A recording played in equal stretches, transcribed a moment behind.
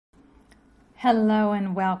Hello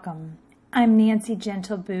and welcome. I'm Nancy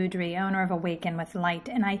Gentle Boudrie, owner of Awaken with Light,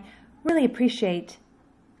 and I really appreciate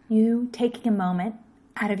you taking a moment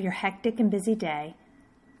out of your hectic and busy day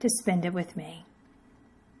to spend it with me.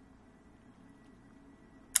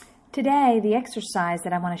 Today, the exercise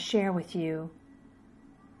that I want to share with you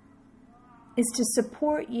is to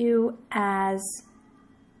support you as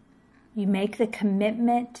you make the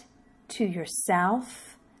commitment to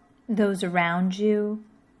yourself, those around you,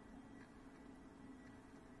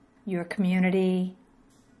 your community,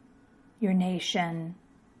 your nation,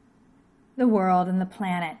 the world, and the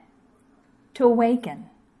planet, to awaken,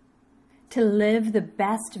 to live the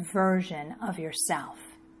best version of yourself.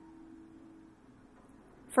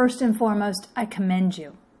 First and foremost, I commend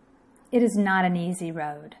you. It is not an easy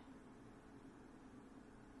road.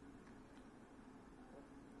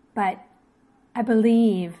 But I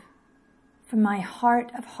believe from my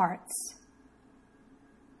heart of hearts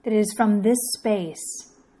that it is from this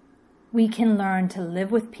space we can learn to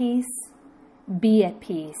live with peace, be at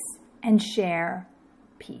peace, and share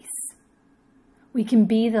peace. We can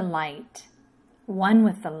be the light, one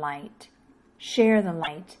with the light, share the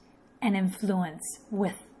light, and influence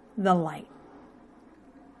with the light.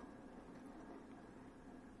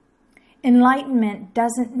 Enlightenment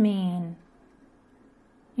doesn't mean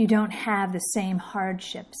you don't have the same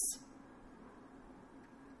hardships,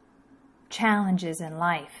 challenges in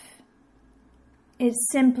life. It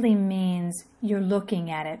simply means you're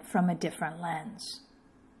looking at it from a different lens.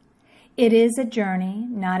 It is a journey,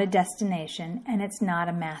 not a destination, and it's not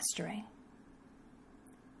a mastery.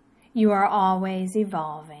 You are always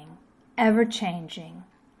evolving, ever changing,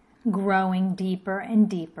 growing deeper and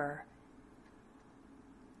deeper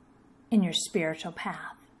in your spiritual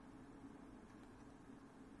path.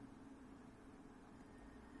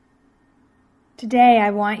 Today,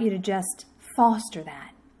 I want you to just foster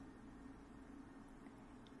that.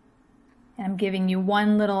 And I'm giving you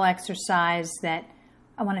one little exercise that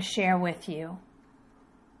I want to share with you.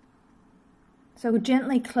 So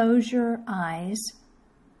gently close your eyes,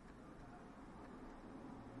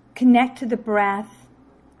 connect to the breath,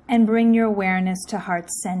 and bring your awareness to heart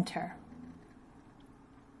center.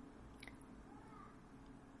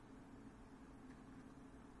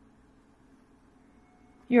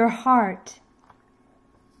 Your heart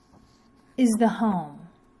is the home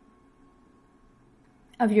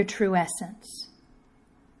of your true essence.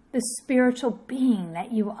 The spiritual being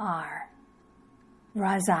that you are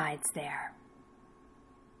resides there.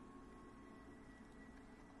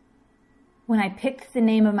 When I picked the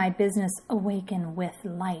name of my business, Awaken with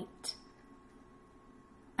Light,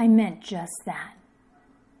 I meant just that.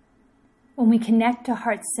 When we connect to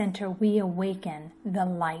heart center, we awaken the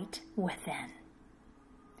light within.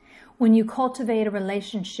 When you cultivate a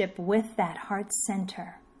relationship with that heart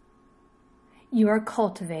center, you are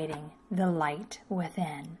cultivating the light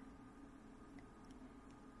within.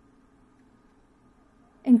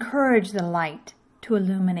 Encourage the light to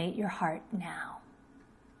illuminate your heart now.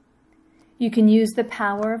 You can use the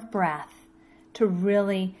power of breath to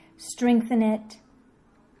really strengthen it.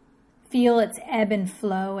 Feel its ebb and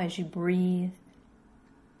flow as you breathe.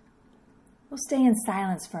 We'll stay in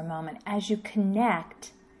silence for a moment as you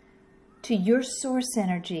connect to your source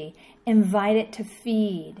energy. Invite it to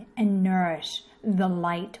feed and nourish the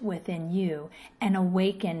light within you and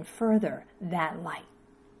awaken further that light.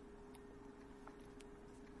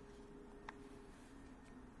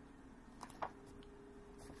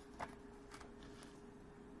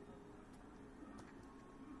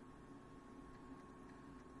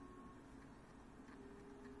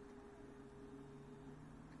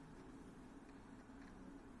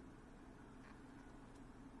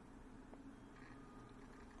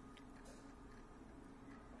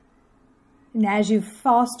 And as you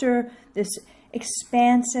foster this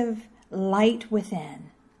expansive light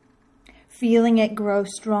within, feeling it grow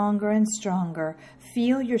stronger and stronger,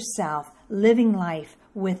 feel yourself living life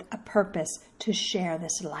with a purpose to share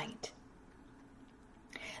this light.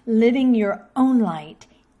 Living your own light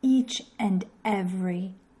each and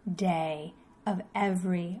every day of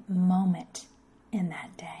every moment in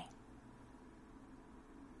that day.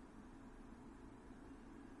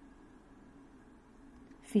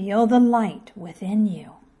 Feel the light within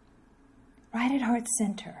you, right at heart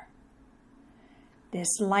center. This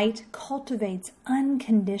light cultivates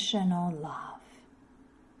unconditional love.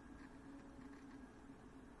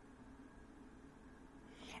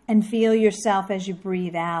 And feel yourself as you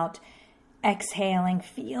breathe out, exhaling,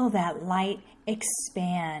 feel that light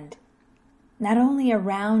expand, not only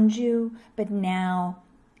around you, but now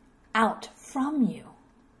out from you.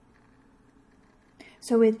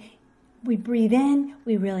 So it we breathe in,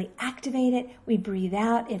 we really activate it. We breathe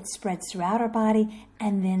out, it spreads throughout our body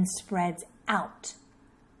and then spreads out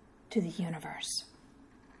to the universe.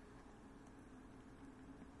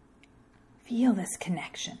 Feel this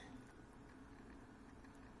connection.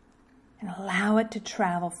 And allow it to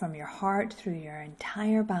travel from your heart through your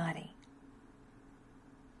entire body.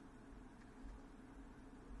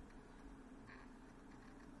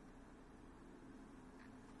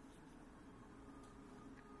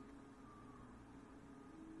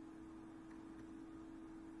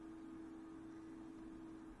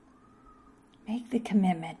 Make the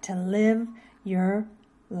commitment to live your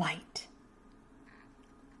light.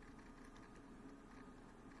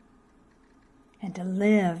 And to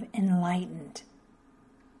live enlightened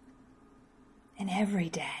in every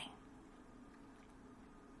day.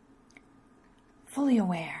 Fully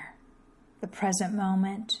aware of the present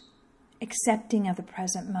moment, accepting of the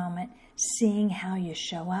present moment, seeing how you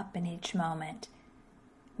show up in each moment,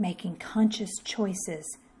 making conscious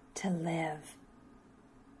choices to live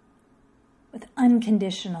with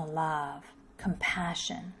unconditional love,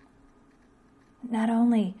 compassion, not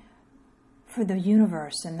only for the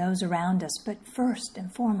universe and those around us, but first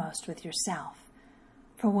and foremost with yourself.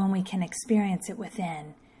 For when we can experience it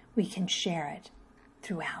within, we can share it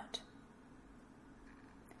throughout.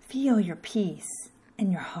 Feel your peace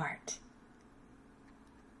in your heart.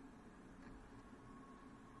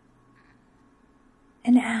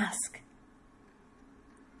 And ask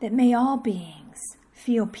that may all beings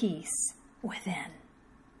feel peace within.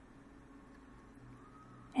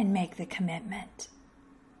 And make the commitment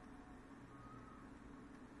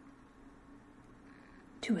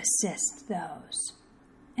to assist those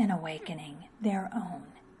in awakening their own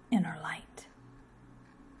inner light.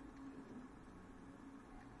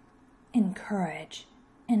 Encourage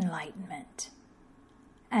enlightenment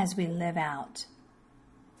as we live out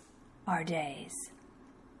our days.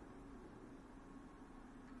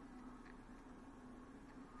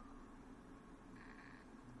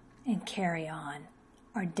 And carry on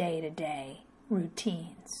our day-to-day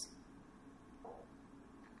routines.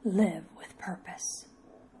 Live with purpose.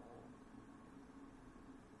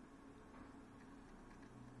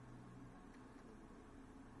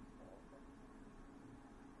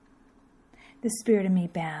 The Spirit of me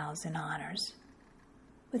bows and honors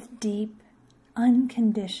with deep,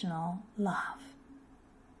 unconditional love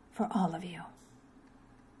for all of you,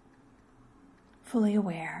 fully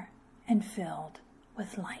aware and filled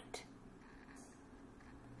with light.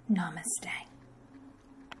 Namaste.